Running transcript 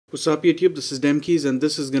What's up YouTube, this is Demkeys and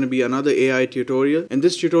this is going to be another AI tutorial. In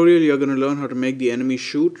this tutorial you're going to learn how to make the enemy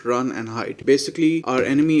shoot, run and hide. Basically our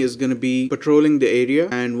enemy is going to be patrolling the area,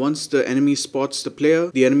 and once the enemy spots the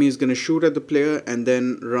player, the enemy is going to shoot at the player and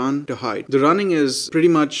then run to hide. The running is pretty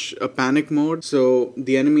much a panic mode, so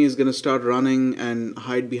the enemy is going to start running and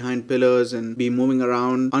hide behind pillars and be moving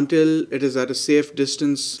around until it is at a safe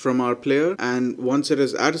distance from our player, and once it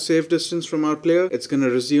is at a safe distance from our player, it's going to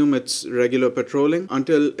resume its regular patrolling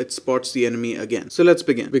until it spots the enemy again. So let's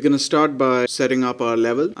begin. We're going to start by setting up our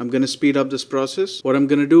level. I'm going to speed up this process. What I'm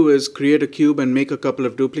going to do is create a cube and make a couple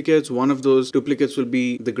of duplicates. One of those duplicates will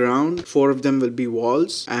be the ground, 4 of them will be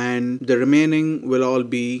walls, and the remaining will all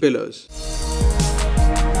be pillars.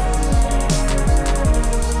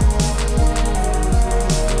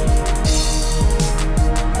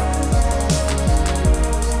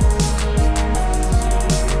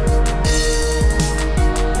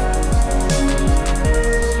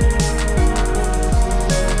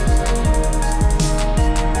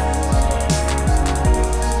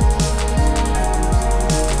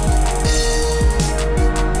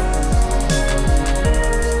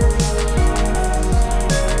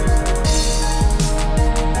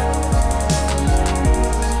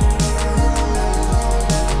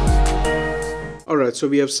 Alright, so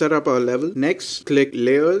we have set up our level. Next, click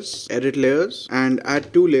layers, edit layers, and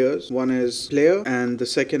add 2 layers. One is player and the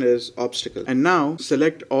second is obstacle. And now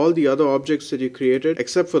select all the other objects that you created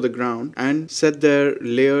except for the ground and set their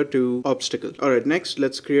layer to obstacle. Alright, next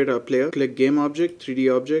let's create our player. Click game object,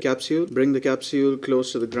 3D object, capsule, bring the capsule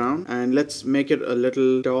close to the ground and let's make it a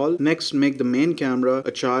little tall. Next, make the main camera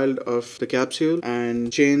a child of the capsule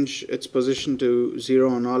and change its position to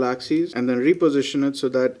 0 on all axes, and then reposition it so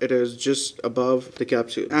that it is just above the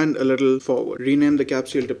capsule and a little forward. Rename the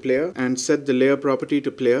capsule to player and set the layer property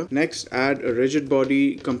to player. Next, add a rigid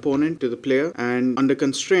body component to the player and under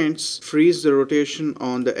constraints, freeze the rotation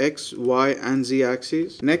on the X, Y and Z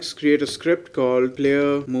axes. Next, create a script called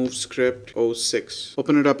player move script 06.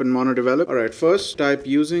 Open it up in MonoDevelop. Alright, first type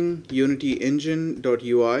using Unity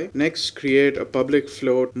engine.ui. Next, create a public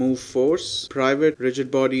float move force, private rigid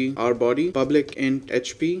body R body, public int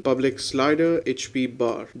HP, public slider HP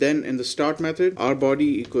bar. Then in the start method, R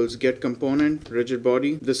body equals get component rigid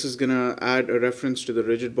body. This is gonna add a reference to the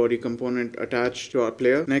rigid body component attached to our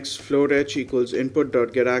player. Next, float h equals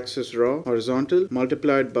input.getAccess raw horizontal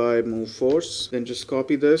multiplied by move force. Then just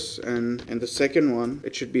copy this, and in the second one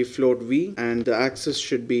it should be float v and the axis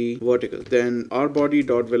should be vertical. Then R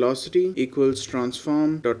body.velocity equals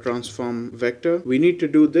transform.transform vector. We need to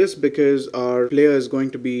do this because our player is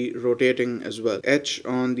going to be rotating as well. H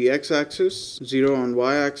on the x axis, 0 on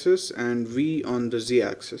y axis and v on the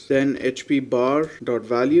z-axis. Then HP bar dot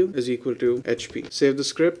value is equal to HP. Save the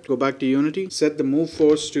script, go back to Unity, set the move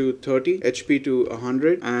force to 30, HP to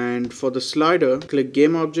 100, and for the slider, click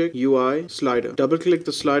game object, UI, slider. Double click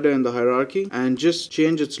the slider in the hierarchy and just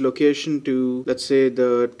change its location to, let's say,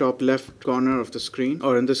 the top left corner of the screen,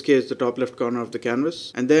 or in this case the top left corner of the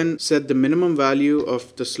canvas, and then set the minimum value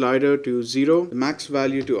of the slider to 0, the max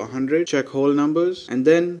value to 100, check whole numbers, and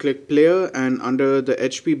then click player and under the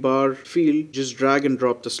HP bar field just drag and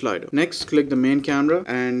drop the slider. Next, click the main camera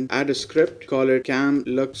and add a script, call it cam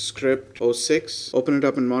look script 06. Open it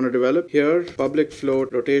up in MonoDevelop. Here, public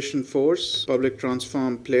float rotation force, public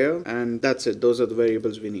transform player, and that's it. Those are the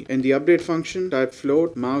variables we need. In the update function, type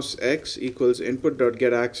float mouse x equals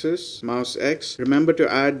input.getAccess mouse x. Remember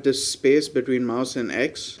to add this space between mouse and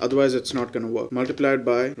x, otherwise it's not going to work. Multiplied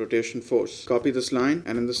by rotation force. Copy this line,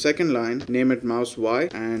 and in the second line, name it mouse y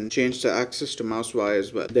and change the axis to mouse y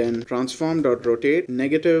as well. Then transform.rotate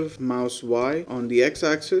negative mouse y on the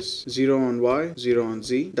x-axis, 0 on y, 0 on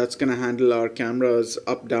z. That's going to handle our camera's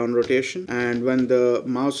up-down rotation, and when the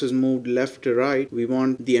mouse is moved left to right, we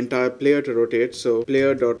want the entire player to rotate, so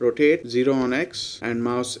player.rotate 0 on x and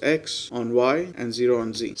mouse x on y and 0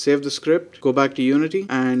 on z. Save the script, go back to Unity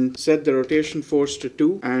and set the rotation force to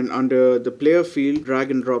 2, and under the player field,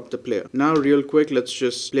 drag and drop the player. Now real quick, let's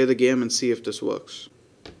just play the game and see if this works.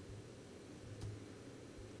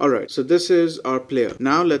 Alright, so this is our player.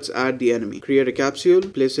 Now let's add the enemy. Create a capsule,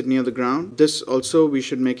 place it near the ground. This also we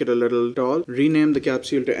should make it a little tall. Rename the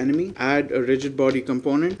capsule to enemy. Add a rigid body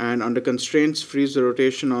component and under constraints freeze the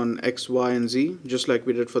rotation on X, Y and Z just like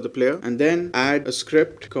we did for the player. And then add a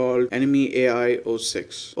script called enemy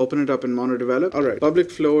AI06. Open it up in MonoDevelop. Alright, public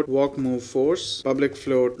float walk move force, public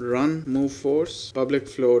float run move force, public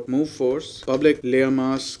float move force, public layer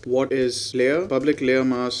mask what is layer, public layer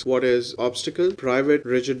mask what is obstacle, private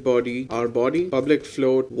rigid rigid body R body, public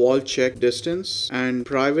float wall check distance, and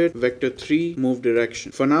private vector3 move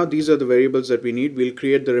direction. For now, these are the variables that we need. We'll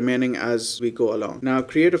create the remaining as we go along. Now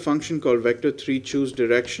create a function called vector3 choose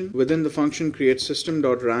direction. Within the function, create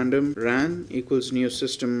system.random ran equals new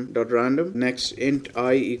system.random. Next int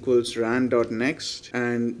I equals ran.next,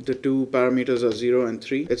 and the two parameters are 0 and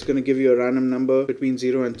 3. It's going to give you a random number between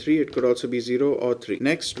 0 and 3. It could also be 0 or 3.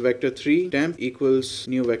 Next, vector3 temp equals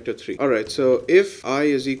new vector3. Alright, so if I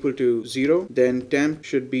is equal to 0, then temp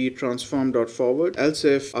should be transform.forward. Else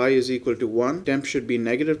if I is equal to 1, temp should be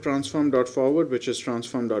negative transform.forward, which is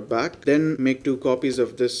transform.back. Then make two copies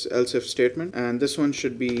of this else if statement, and this one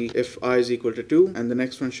should be if I is equal to 2, and the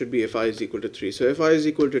next one should be if I is equal to 3. So if I is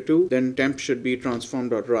equal to 2, then temp should be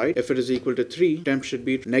transform.right. If it is equal to 3, temp should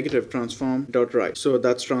be negative transform.right. So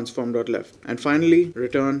that's transform.left. And finally,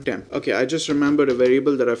 return temp. Okay, I just remembered a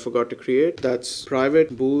variable that I forgot to create. That's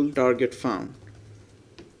private bool target found.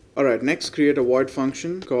 Alright, next create a void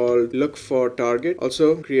function called look for target.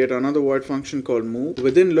 Also create another void function called move.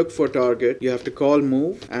 Within look for target, you have to call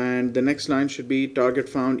move, and the next line should be target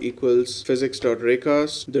found equals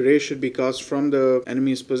physics.raycast. The ray should be cast from the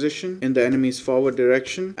enemy's position in the enemy's forward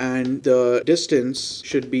direction, and the distance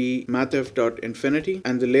should be mathf.infinity,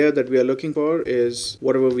 and the layer that we are looking for is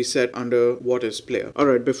whatever we set under what is player.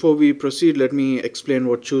 Alright, before we proceed, let me explain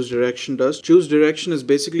what choose direction does. Choose direction is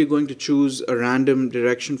basically going to choose a random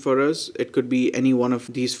direction for us. It could be any one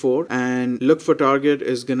of these four, and look for target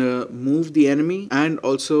is gonna move the enemy and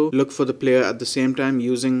also look for the player at the same time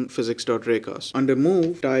using physics.raycast. Under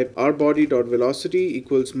move, type rbody.velocity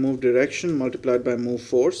equals move direction multiplied by move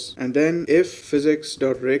force, and then if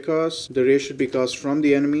physics.raycast, the ray should be cast from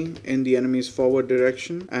the enemy in the enemy's forward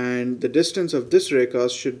direction, and the distance of this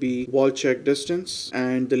raycast should be wall check distance,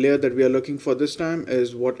 and the layer that we are looking for this time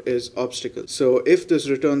is what is obstacle. So if this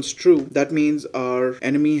returns true, that means our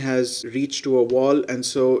enemy has reached to a wall, and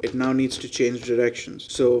so it now needs to change directions.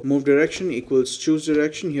 So move direction equals choose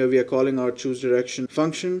direction. Here we are calling our choose direction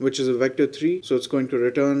function, which is a vector3, so it's going to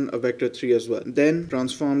return a vector3 as well. Then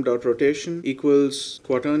transform.rotation equals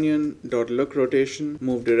quaternion.look rotation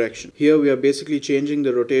move direction. Here we are basically changing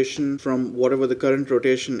the rotation from whatever the current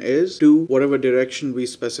rotation is to whatever direction we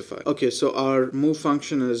specify. Okay, so our move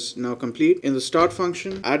function is now complete. In the start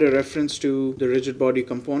function, add a reference to the rigid body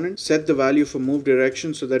component, set the value for move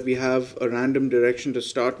direction so that we have a random direction to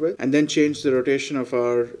start with, and then change the rotation of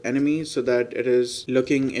our enemy so that it is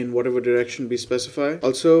looking in whatever direction we specify.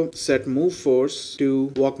 Also set move force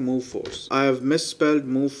to walk move force. I have misspelled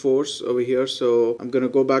move force over here, so I'm going to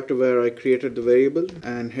go back to where I created the variable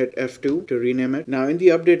and hit F2 to rename it. Now in the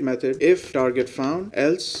update method, if target found,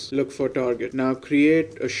 else look for target. Now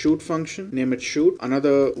create a shoot function, name it shoot,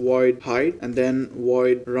 another void hide, and then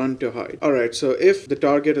void run to hide. Alright, so if the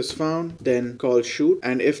target is found, then call shoot,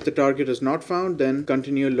 and if the target is not found, then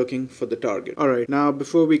continue looking for the target. Alright, now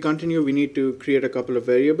before we continue, we need to create a couple of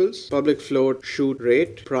variables. Public float shoot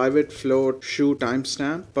rate, private float shoot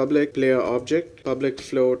timestamp, public player object, public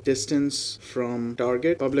float distance from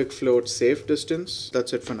target, public float safe distance.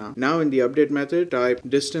 That's it for now. Now in the update method, type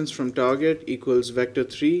distance from target equals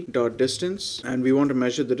vector3 dot distance, and we want to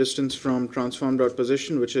measure the distance from transform dot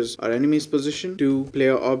position, which is our enemy's position, to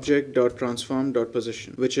player object dot transform dot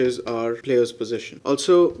position, which is our player's position.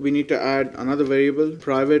 Also, we need to add another variable,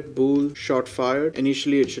 private bool shot fired.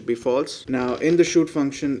 Initially it should be false. Now in the shoot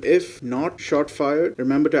function, if not shot fired,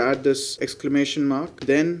 remember to add this exclamation mark,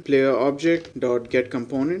 then player object dot get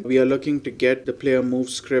component. We are looking to get the player move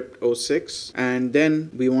script 06, and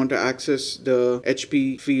then we want to access the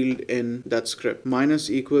HP field in that script. Minus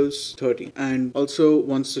equals 30, and also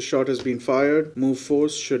once the shot has been fired, move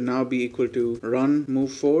force should now be equal to run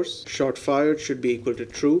move force. Shot fired should be equal to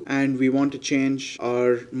true, and we want to change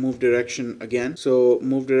our move direction again. So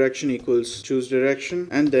move direction equals choose direction,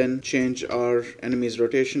 and then change our enemy's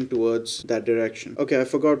rotation towards that direction. Okay, I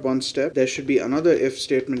forgot one step. There should be another if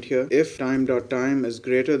statement here. If time.time is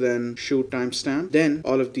greater than shoot timestamp, then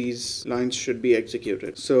all of these lines should be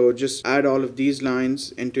executed. So just add all of these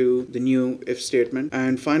lines into the new if statement.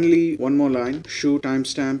 And finally, one more line, shoot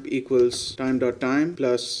timestamp equals time.time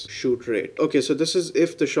plus shoot rate. Okay, so this is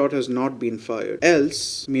if the shot has not been fired.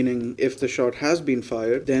 Else, meaning if the shot has been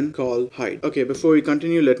fired, then call hide. Okay, before we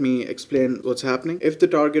continue, let me explain what's happening. If the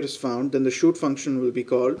target is found, then the shoot function will be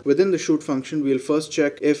called. Within the shoot function, we'll first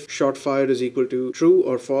check if shot fired is equal to true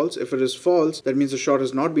or false. If it is false, that means the shot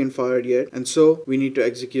has not been fired yet, and so we need to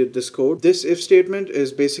execute this code. This if statement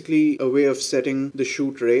is basically a way of setting the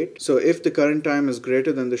shoot rate. So if the current time is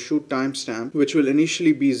greater than the shoot timestamp, which will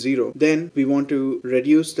initially be 0, then we want to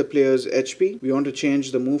reduce the player's HP. We want to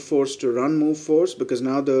change the move force to run move force, because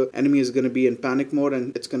now the enemy is going to be in panic panic mode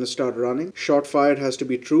and it's going to start running. Shot fired has to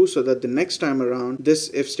be true so that the next time around this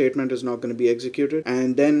if statement is not going to be executed.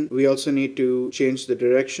 And then we also need to change the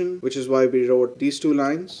direction, which is why we wrote these two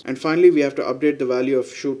lines. And finally, we have to update the value of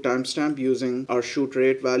shoot timestamp using our shoot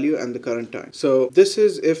rate value and the current time. So this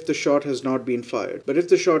is if the shot has not been fired. But if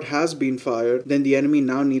the shot has been fired, then the enemy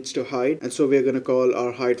now needs to hide, and so we're going to call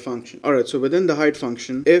our hide function. Alright, so within the hide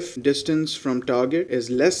function, if distance from target is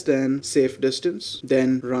less than safe distance,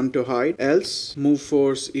 then run to hide, else move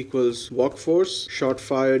force equals walk force, shot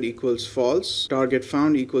fired equals false, target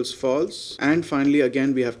found equals false, and finally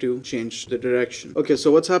again we have to change the direction. Okay,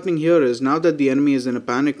 so what's happening here is now that the enemy is in a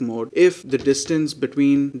panic mode, if the distance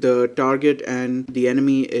between the target and the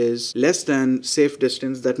enemy is less than safe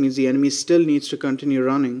distance, that means the enemy still needs to continue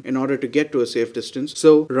running in order to get to a safe distance,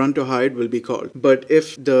 so run to hide will be called. But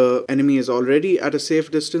if the enemy is already at a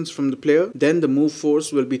safe distance from the player, then the move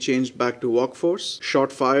force will be changed back to walk force,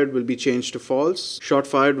 shot fired will be changed to false, shot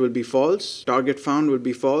fired will be false, target found will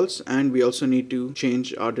be false, and we also need to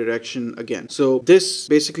change our direction again. So this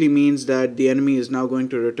basically means that the enemy is now going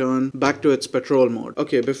to return back to its patrol mode.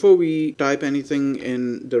 Okay, before we type anything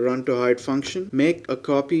in the run to hide function, make a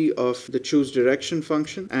copy of the choose direction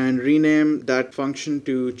function and rename that function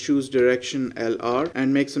to choose direction LR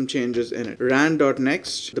and make some changes in it.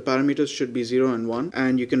 ran.next, the parameters should be 0 and 1,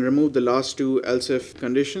 and you can remove the last two else if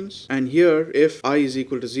conditions. And here, if I is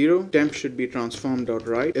equal to 0, temp should be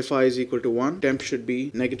transform.right. If I is equal to 1, temp should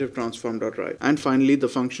be negative transform.right. And finally, the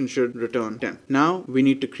function should return temp. Now we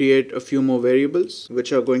need to create a few more variables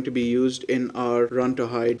which are going to be used in our run to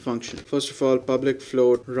hide function. First of all, public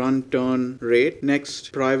float run turn rate,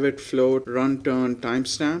 next private float run turn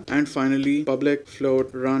timestamp, and finally public float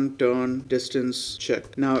run turn distance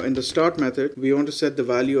check. Now in the start method, we want to set the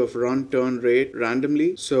value of run turn rate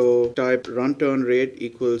randomly, so type run turn rate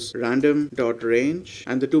equals random.range,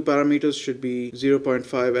 and the two parameters should be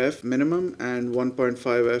 0.5f minimum and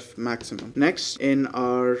 1.5f maximum. Next, in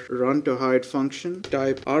our run to hide function,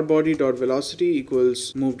 type rbody.velocity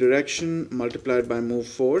equals move direction multiplied by move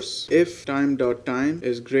force. If time.time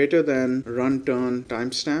is greater than run turn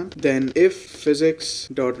timestamp, then if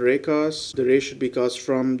physics.raycast, the ray should be cast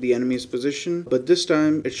from the enemy's position, but this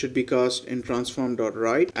time it should be cast in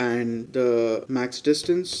transform.right, and the max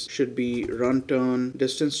distance should be run turn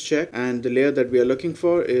distance check, and the layer that we are looking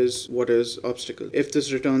for is what is obstacle. If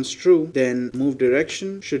this returns true, then move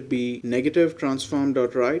direction should be negative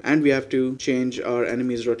transform.right, and we have to change our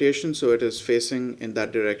enemy's rotation so it is facing in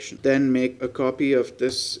that direction. Then make a copy of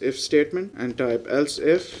this if statement and type else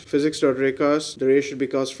if physics.raycast, the ray should be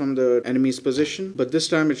cast from the enemy's position, but this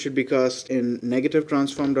time it should be cast in negative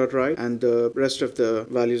transform.right, and the rest of the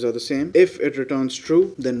values are the same. If it returns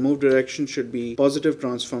true, then move direction should be positive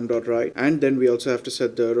transform.right, and then we also have to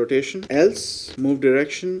set the rotation. Else move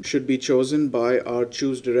direction should be chosen by our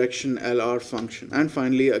choose direction LR function, and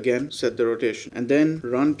finally again set the rotation. And then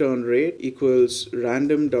run turn rate equals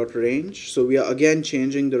random.range, so we are again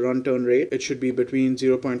changing the run turn rate. It should be between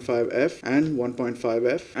 0.5f and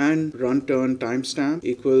 1.5f, and run turn timestamp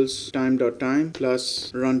equals time.time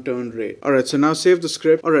plus run turn rate. Alright, so now save the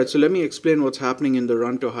script. Alright, so let me explain what's happening in the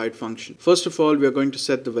run to hide function. First of all, we are going to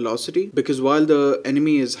set the velocity, because while the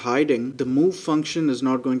enemy is hiding, the move function is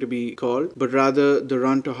not going to be called, but rather the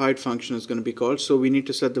run to hide function is going to be called. So we need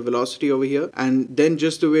to set the velocity over here, and then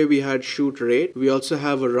just the way we had shoot rate, we also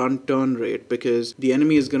have a run turn rate, because the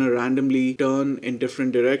enemy is going to randomly turn in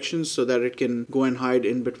different directions so that it can go and hide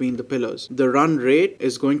in between the pillars. The run rate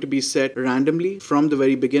is going to be set randomly from the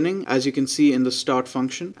very beginning, as you can see in the start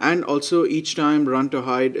function, and also each time run to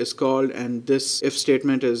hide is called and this if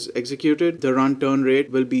statement is executed, the run turn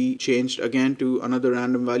rate will be changed again to another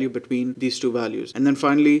random value between these two values. And then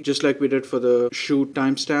finally, just like we did for the shoot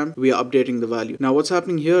timestamp, we are updating the value. Now what's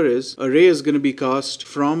happening here is a ray is going to be cast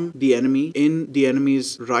from the enemy in the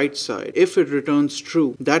enemy's right side. If it returns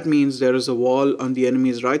true, that means there is a wall on the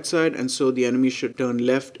enemy's right side, and so the enemy should turn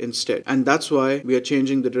left instead. And that's why we are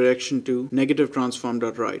changing the direction to negative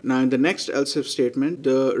transform.right. Now in the next else if statement,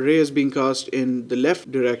 the ray is being cast in the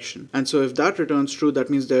left direction, and so if that returns true, that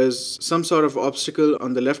means there's some sort of obstacle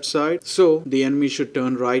on the left side, so the enemy should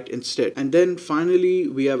turn right instead. And then finally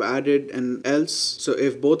we have added an else, so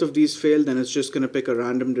if both of these fail, then it's just going to pick a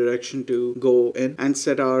random direction to go in and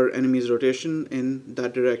set our enemy's rotation in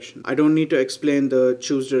that direction. I don't need to explain the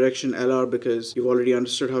choose direction LR because you've already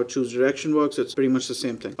understood how choose direction works. It's pretty much the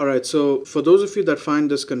same thing. Alright, so for those of you that find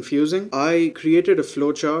this confusing, I created a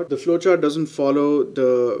flowchart. The flowchart doesn't follow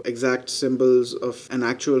the exact symbols of an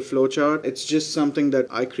actual flowchart. It's just something that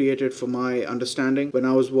I created for my understanding when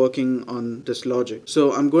I was working on this logic.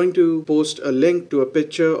 So I'm going to post a link to a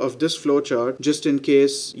picture of this flowchart just in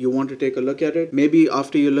case you want to take a look at it. Maybe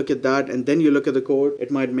after you look at that and then you look at the code,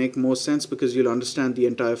 it might make more sense because you'll understand the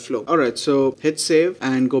entire flow. Alright, so hit save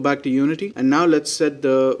and go back to Unity. And now let's set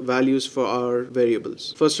the values for our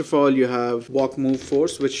variables. First of all, you have walk move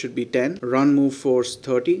force, which should be 10. Run move force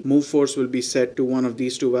 30. Move force will be set to one of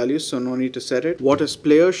these two values, so no need to set it. What is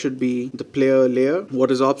player should be the player layer.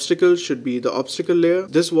 What is obstacle should be the obstacle layer.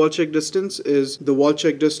 This wall check distance is the wall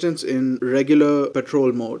check distance in regular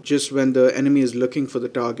patrol mode, just when the enemy is looking for the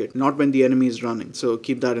target, not when the enemy is running. So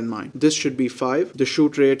keep that in mind. This should be 5. The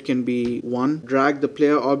shoot rate can be 1. Drag the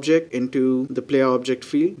player object into the player object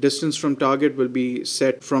field. Distance from target will be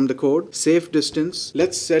set from the code. Safe distance,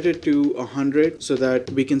 let's set it to 100 so that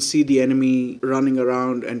we can see the enemy running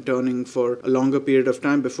around and turning for a longer period of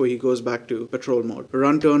time before he goes back to patrol mode.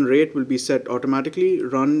 Run turn rate will be set automatically.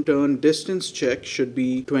 Run turn distance check should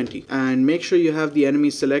be 20. And make sure you have the enemy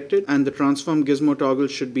selected, and the transform gizmo toggle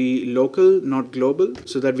should be local, not global,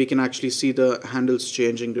 so that we can actually see the handles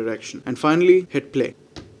changing direction. And finally, hit play.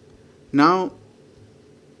 Now,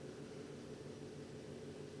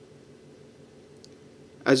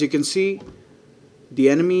 as you can see, the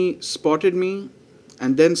enemy spotted me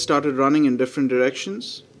and then started running in different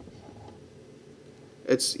directions.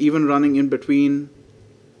 It's even running in between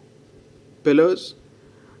pillars.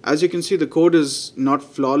 As you can see, the code is not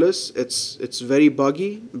flawless. It's very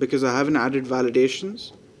buggy because I haven't added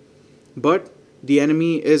validations. But the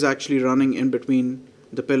enemy is actually running in between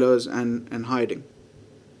the pillars and hiding.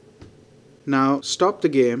 Now stop the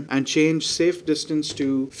game and change safe distance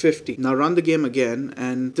to 50. Now run the game again,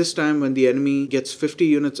 and this time when the enemy gets 50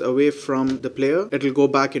 units away from the player, it'll go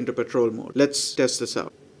back into patrol mode. Let's test this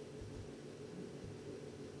out.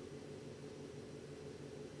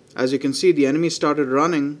 As you can see, the enemy started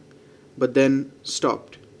running but then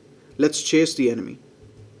stopped. Let's chase the enemy.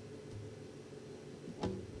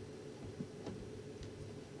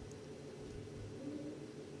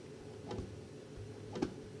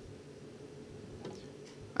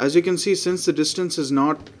 As you can see, since the distance is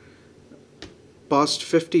not past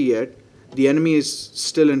 50 yet, the enemy is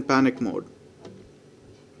still in panic mode.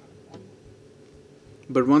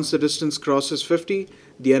 But once the distance crosses 50,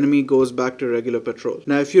 the enemy goes back to regular patrol.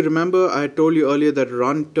 Now if you remember, I had told you earlier that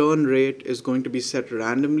run turn rate is going to be set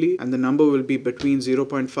randomly, and the number will be between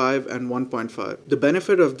 0.5 and 1.5. The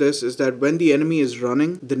benefit of this is that when the enemy is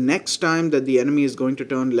running, the next time that the enemy is going to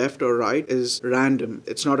turn left or right is random.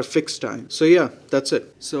 It's not a fixed time. So yeah, that's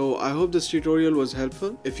it. So I hope this tutorial was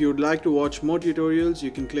helpful. If you would like to watch more tutorials,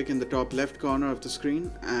 you can click in the top left corner of the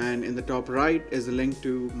screen, and in the top right is a link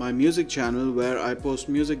to my music channel where I post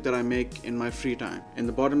music that I make in my free time. In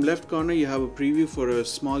the bottom left corner, you have a preview for a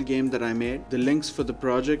small game that I made. The links for the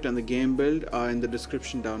project and the game build are in the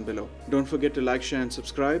description down below. Don't forget to like, share and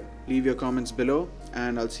subscribe. Leave your comments below,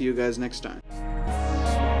 and I'll see you guys next time.